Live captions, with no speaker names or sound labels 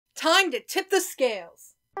Time to tip the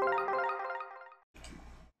scales.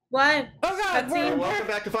 What? Oh god, welcome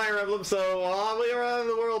back to Fire Emblem. So while we were on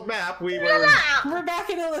the world map, we're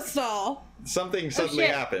back in Illistal. something suddenly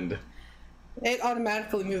happened. It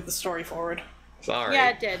automatically moved the story forward. Sorry. Yeah,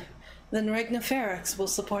 it did. Then Regnaferix will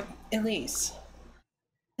support Elise.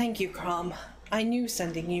 Thank you, Crom. I knew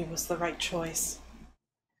sending you was the right choice.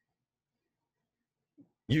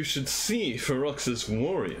 You should see Ferox's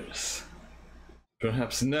warriors.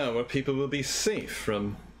 Perhaps now our people will be safe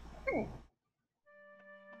from...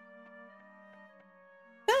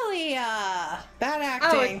 Belia! Bad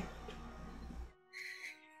acting.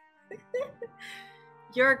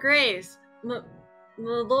 Your Grace,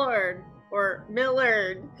 Lord, or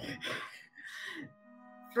Millard,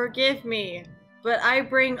 forgive me, but I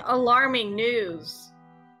bring alarming news.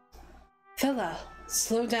 Phila,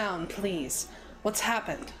 slow down, please. What's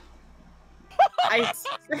happened?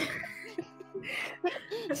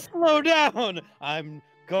 Slow down! I'm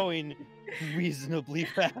going reasonably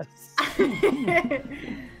fast.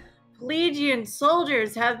 Legion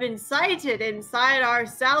soldiers have been sighted inside our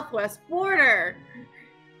southwest border.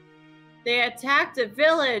 They attacked a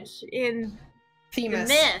village in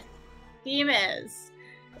Themis,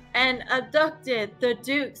 and abducted the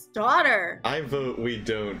Duke's daughter. I vote we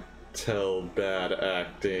don't tell bad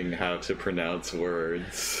acting how to pronounce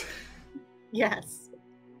words. Yes.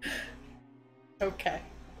 Okay.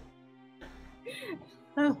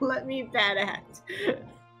 Let me bad act.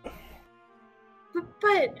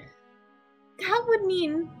 But that would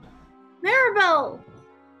mean Maribel!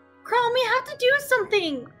 Crom, we have to do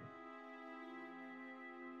something!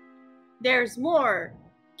 There's more.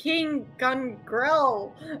 King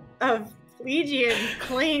Gungrel of Legion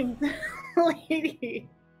claimed Lady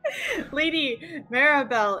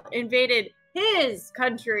Maribel invaded his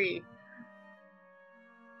country.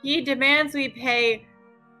 He demands we pay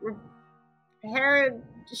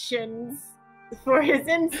reparations for his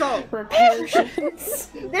insult. Reparations?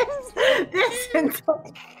 this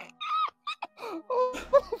insult.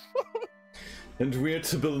 And we're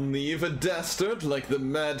to believe a dastard like the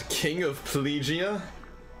Mad King of Plegia?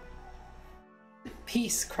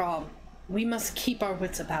 Peace, Crom. We must keep our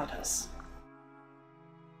wits about us.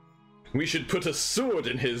 We should put a sword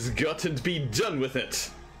in his gut and be done with it.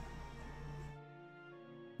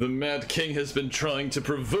 The Mad King has been trying to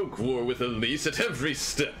provoke war with Elise at every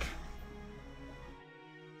step.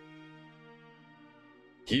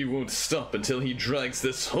 He won't stop until he drags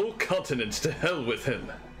this whole continent to hell with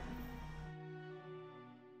him.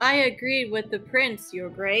 I agreed with the prince, Your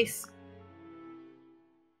Grace.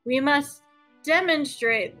 We must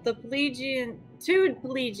demonstrate to Plegian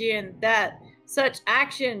that such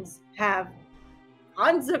actions have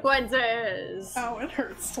consequences. Oh, it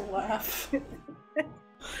hurts to laugh.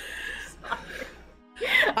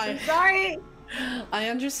 I'm sorry. I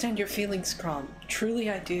understand your feelings, Crom. Truly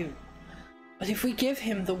I do. But if we give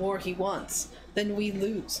him the war he wants, then we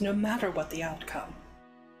lose, no matter what the outcome.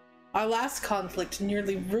 Our last conflict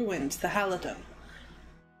nearly ruined the Halidom.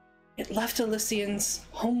 It left Elysians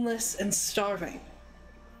homeless and starving.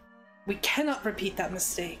 We cannot repeat that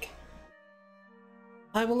mistake.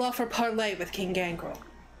 I will offer parley with King Gangrel.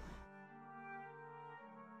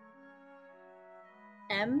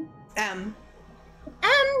 M? M.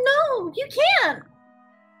 No, you can't!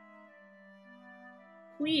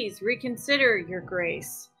 Please reconsider, Your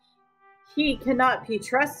Grace. He cannot be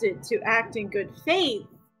trusted to act in good faith.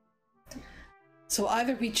 So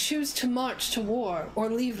either we choose to march to war or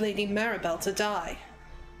leave Lady Maribel to die.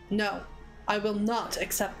 No, I will not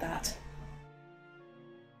accept that.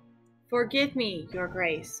 Forgive me, Your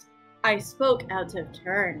Grace. I spoke out of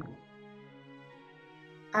turn.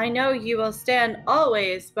 I know you will stand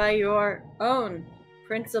always by your own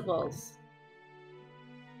principles.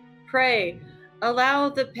 Pray, allow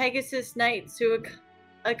the Pegasus Knights to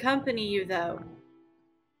accompany you, though.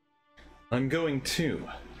 I'm going too.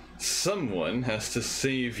 Someone has to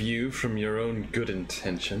save you from your own good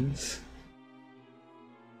intentions.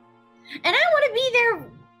 And I want to be there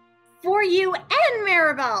for you and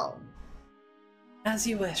Maribel! As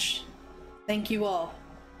you wish. Thank you all.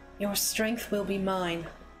 Your strength will be mine.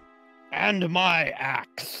 And my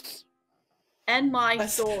axe. And my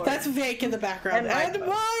sword. That's Vake in the background. And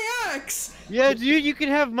my axe! Yeah, you can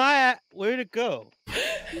have my axe. Where'd it go?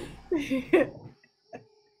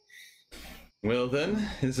 Well then,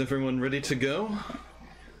 is everyone ready to go?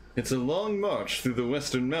 It's a long march through the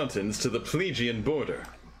western mountains to the Plegian border.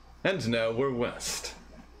 And now we're west.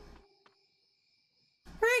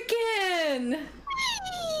 Rickon!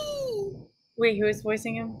 Wait, who is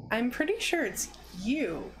voicing him? I'm pretty sure it's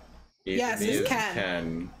you. Yes, it's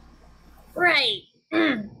Ken. Right.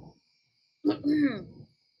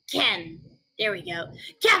 Ken. There we go.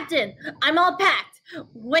 Captain, I'm all packed.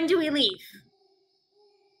 When do we leave?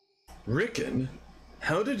 Rickon,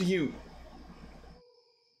 how did you...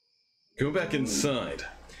 Go back inside.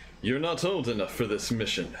 You're not old enough for this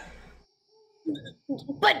mission.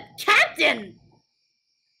 But, Captain!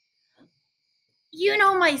 You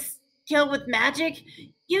know my skill with magic.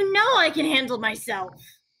 You know I can handle myself.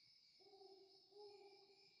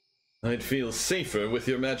 I'd feel safer with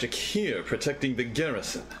your magic here protecting the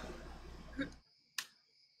garrison.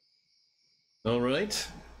 Alright,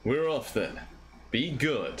 we're off then. Be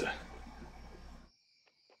good.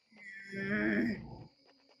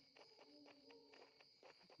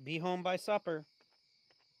 Be home by supper.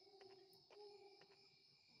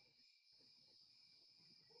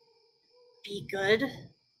 Be good?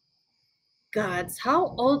 Gods, how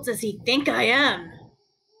old does he think I am?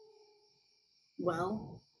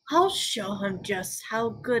 Well, I'll show him just how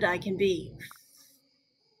good I can be.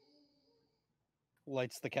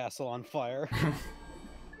 Lights the castle on fire.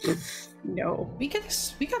 No. We got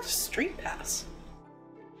a street pass.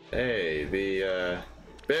 Hey, the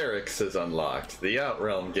barracks is unlocked. The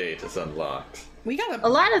Outrealm gate is unlocked. We got A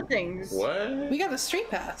lot of things. What? we got a street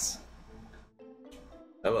pass.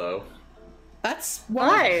 Hello. That's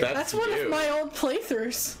Why? That's one you. of my old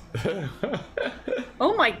playthroughs.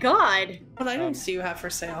 Oh my god. What items do you have for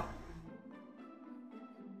sale?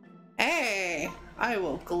 Hey, I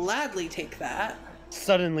will gladly take that.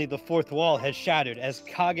 Suddenly, the fourth wall has shattered as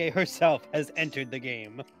Kage herself has entered the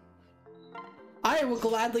game. I will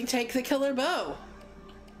gladly take the killer bow.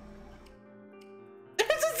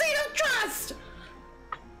 It's a seat of trust!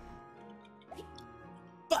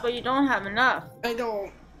 But you don't have enough. I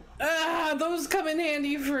don't. Those come in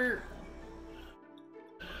handy for...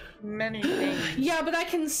 Many things. Yeah, but I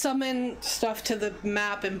can summon stuff to the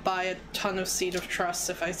map and buy a ton of Seed of Trust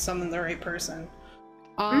if I summon the right person.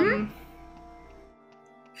 Alright,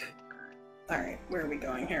 where are we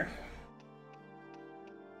going here?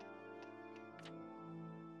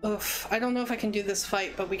 Oof, I don't know if I can do this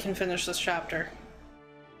fight, but we can finish this chapter.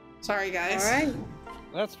 Sorry, guys. Alright.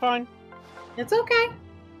 That's fine. It's okay.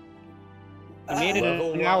 I made it in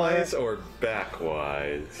Level an hour. wise or back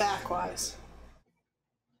wise? Backwise.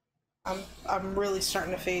 I'm really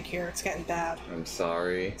starting to fade here. It's getting bad. I'm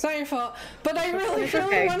sorry. It's not your fault, but I really, It's really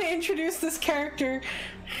okay. want to introduce this character.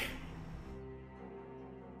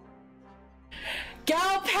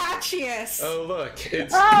 Galpatius! Oh look,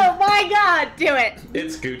 it's Oh my god, do it!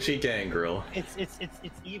 it's Gucci Gangrel. It's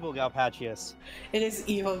evil Galpatius. It is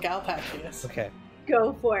evil Galpatius. Okay.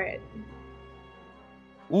 Go for it.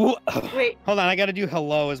 Ooh. Wait, Hold on, I gotta do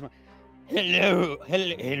hello as my... Hello,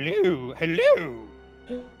 hello.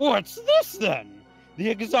 What's this then? The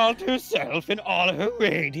Exalt herself in all her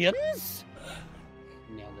radiance?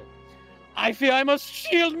 Nailed it. I fear I must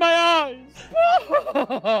shield my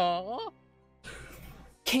eyes.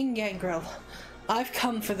 King Gangrel, I've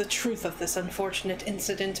come for the truth of this unfortunate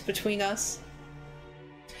incident between us.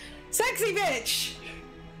 Sexy bitch!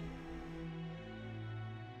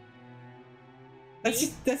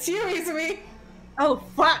 That's you, Izumi! oh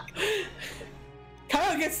fuck!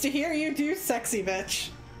 Kyle gets to hear you do sexy bitch.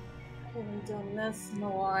 I haven't done this in a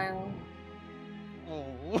while.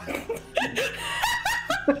 Oh.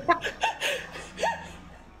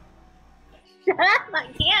 Shut up! I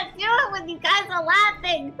can't do it when you guys are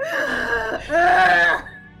laughing!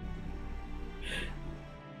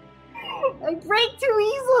 I break too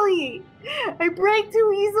easily! I break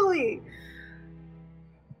too easily!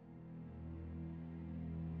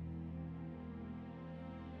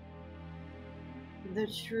 The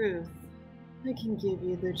truth. I can give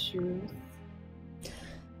you the truth.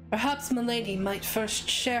 Perhaps Milady might first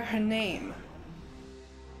share her name.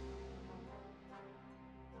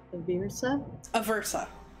 Aversa? Aversa.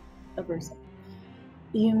 Aversa.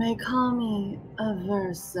 You may call me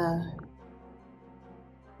Aversa.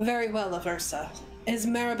 Very well, Aversa. Is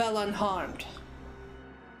Maribel unharmed?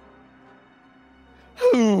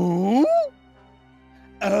 Who?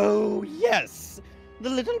 Oh, yes. The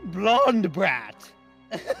little blonde brat.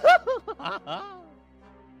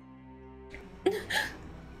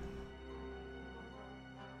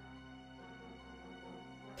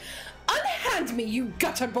 Unhand me, you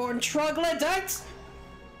gutter-born troglodyte!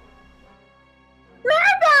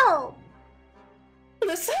 Maribel!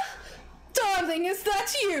 Melissa? Darling, is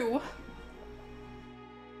that you?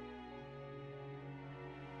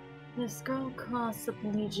 This girl crossed the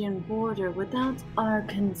Pelagian border without our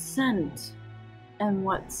consent. And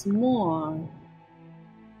what's more,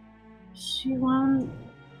 she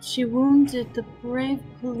wounded the brave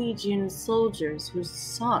Pelagian soldiers who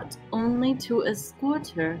sought only to escort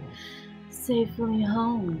her safely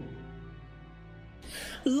home.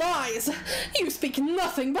 Lies! You speak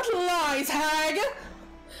nothing but lies, hag!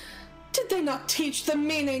 Did they not teach the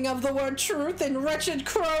meaning of the word truth in wretched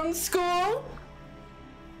crone school?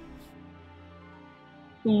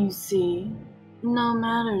 You see, no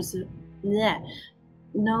manners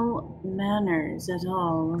at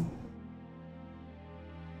all.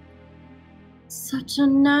 Such a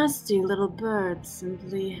nasty little bird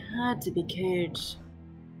simply had to be caged.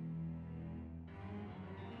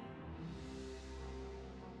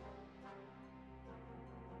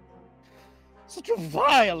 Such a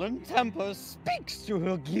violent temper speaks to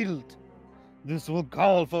her guilt. This will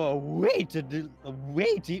call for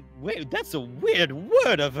that's a weird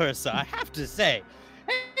word of hers, I have to say.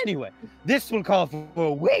 Anyway, this will call for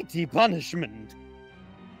a weighty punishment.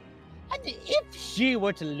 And if she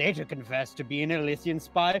were to later confess to being an Elysian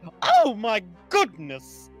spy, oh my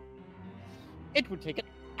goodness! It would take an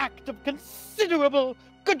act of considerable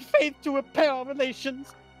good faith to repair our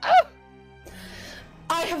relations. Ah!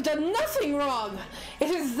 I have done nothing wrong! It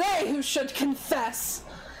is they who should confess!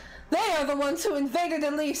 They are the ones who invaded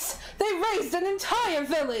Elise! They razed an entire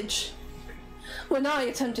village! When I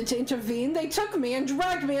attempted to intervene, they took me and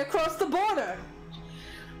dragged me across the border!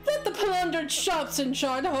 Let the plundered shops and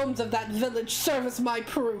charred homes of that village serve as my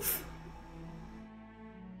proof!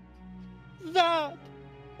 That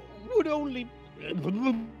would only...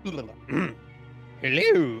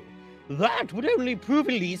 Hello? That would only prove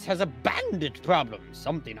Elise has a bandit problem,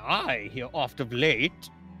 something I hear oft of late.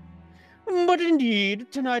 But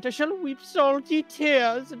indeed, tonight I shall weep salty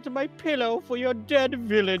tears into my pillow for your dead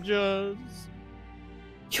villagers.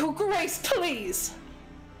 Your Grace, please!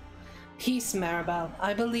 Peace, Maribel.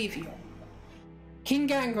 I believe you. King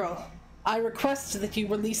Gangrel, I request that you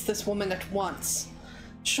release this woman at once.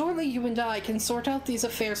 Surely you and I can sort out these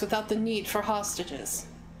affairs without the need for hostages.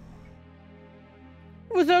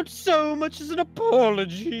 Without so much as an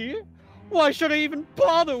apology? Why should I even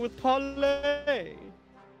bother with parley?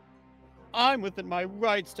 I'm within my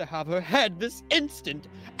rights to have her head this instant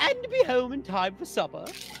and be home in time for supper.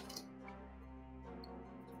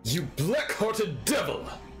 You black-hearted devil!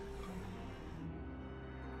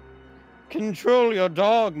 Control your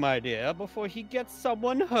dog, my dear, before he gets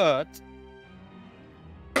someone hurt.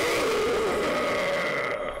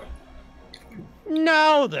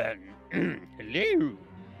 Now then, hello.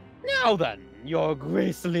 Now then, your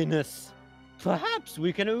graceliness. Perhaps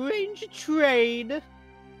we can arrange a trade.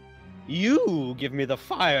 You give me the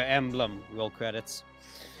Fire Emblem, roll credits.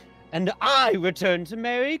 And I return to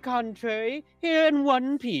Mary Contrary here in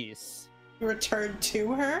one piece. Return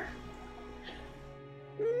to her?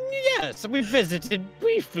 Yes, we visited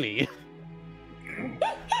briefly.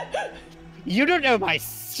 You don't know my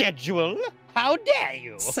schedule. How dare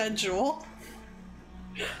you? Schedule?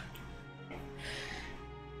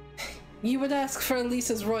 You would ask for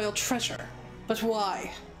Elisa's royal treasure, but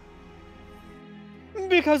why?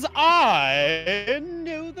 Because I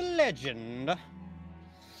know the legend.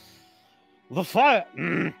 The fire...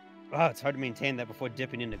 Oh, it's hard to maintain that before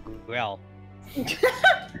dipping into Grell.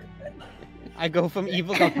 I go from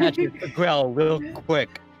evil Patrick to Grell real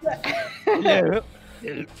quick. Hello?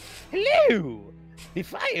 Hello? The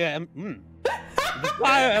fire... The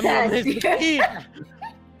Fire Emblem is the key.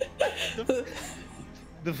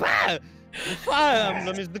 The Fire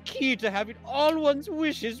Emblem is the key to having all one's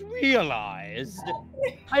wishes realized.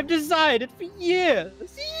 I've desired it for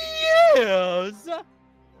years.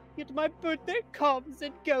 Yet my birthday comes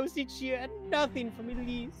and goes each year and nothing from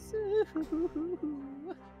Elise.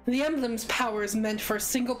 The emblem's power is meant for a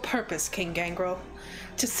single purpose, King Gangrel.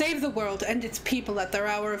 To save the world and its people at their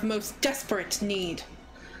hour of most desperate need.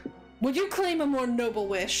 Would you claim a more noble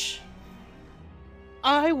wish?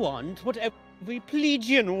 I want what every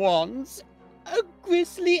Plegian wants. A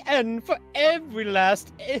grisly end for every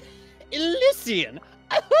last Elysian.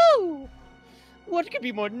 Ahoo! What could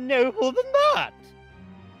be more noble than that?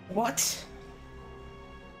 What?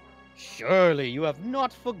 Surely you have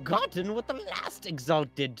not forgotten what the last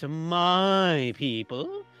Exalt did to my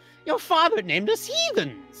people. Your father named us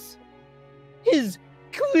heathens. His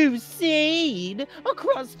crusade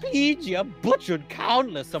across Plegia butchered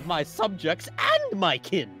countless of my subjects and my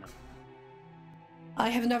kin. I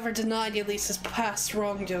have never denied Elisa's past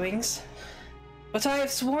wrongdoings, but I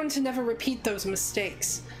have sworn to never repeat those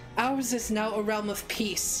mistakes. Ours is now a realm of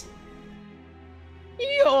peace.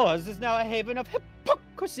 Yours is now a haven of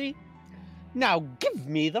hypocrisy. Now give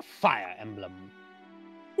me the Fire Emblem.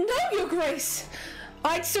 No, Your Grace!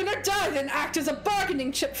 I'd sooner die than act as a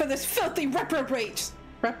bargaining chip for this filthy reprobate.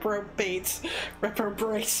 Reprobate.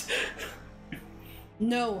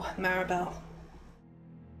 No, Maribel.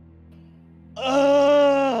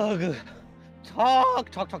 Ugh. Talk,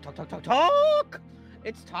 talk, talk, talk, talk, talk, talk!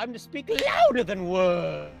 It's time to speak louder than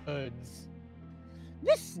words.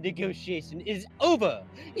 This negotiation is over,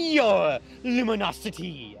 your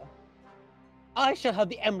luminosity. I shall have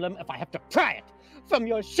the emblem if I have to pry it from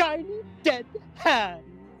your shiny, dead hands.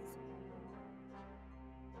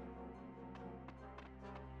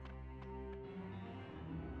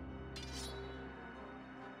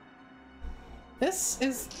 This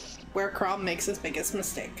is where Crom makes his biggest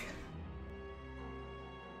mistake.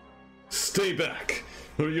 Stay back,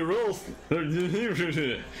 or you'll all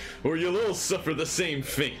suffer the same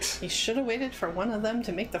fate. He should have waited for one of them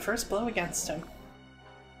to make the first blow against him.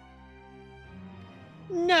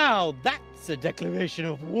 Now that's a declaration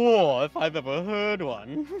of war if I've ever heard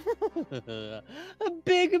one. A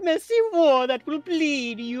big messy war that will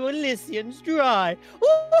bleed you Elysians dry.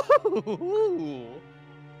 Ooh.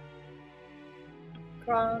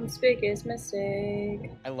 Crom's biggest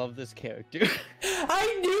mistake. I love this character.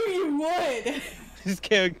 I knew you would! This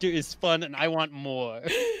character is fun and I want more.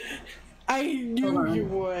 I knew you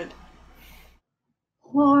would.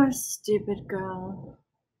 Poor stupid girl.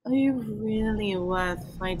 Are you really worth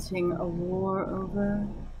fighting a war over?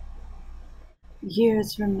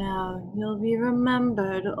 Years from now, you'll be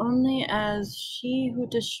remembered only as she who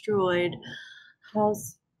destroyed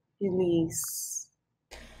House Elise.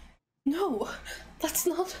 No, that's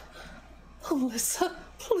not... Alyssa,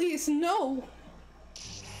 please, no!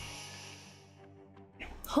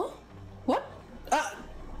 Huh? What?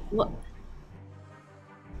 What?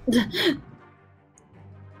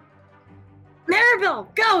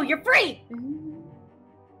 Maribel, go! You're free!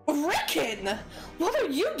 Rickon! What are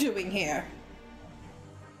you doing here?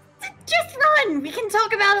 Just run! We can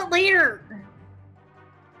talk about it later!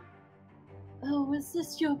 Oh, is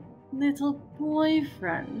this your little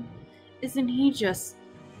boyfriend? Isn't he just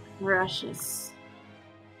precious?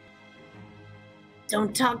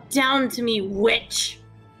 Don't talk down to me, witch!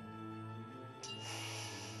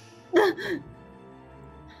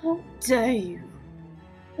 How dare you?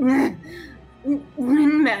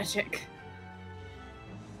 Wind magic.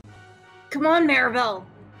 Come on, Maribel.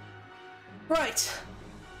 Right.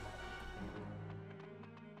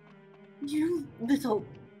 You little...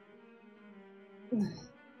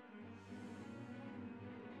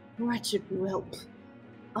 wretched whelp.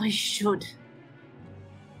 I should...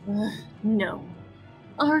 no.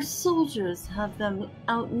 Our soldiers have them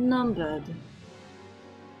outnumbered.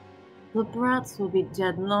 The brats will be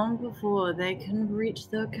dead long before they can reach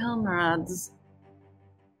their comrades.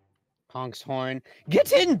 Honks horn.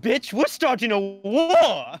 Get in, bitch! We're starting a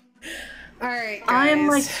war! Alright, guys. I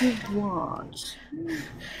like to watch.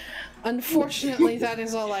 Unfortunately, that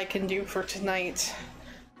is all I can do for tonight.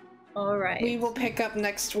 Alright. We will pick up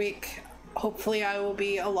next week. Hopefully I will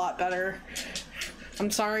be a lot better.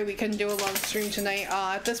 I'm sorry we couldn't do a long stream tonight.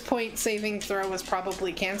 At this point, Saving Throw is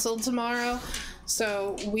probably canceled tomorrow.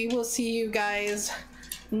 So we will see you guys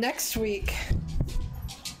next week.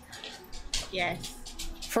 Yes.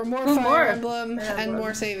 For more Fire Emblem and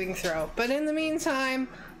more Saving Throw. But in the meantime,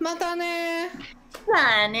 matane!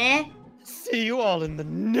 Funny. See you all in the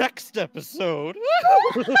next episode.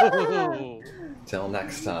 Till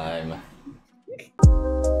next time.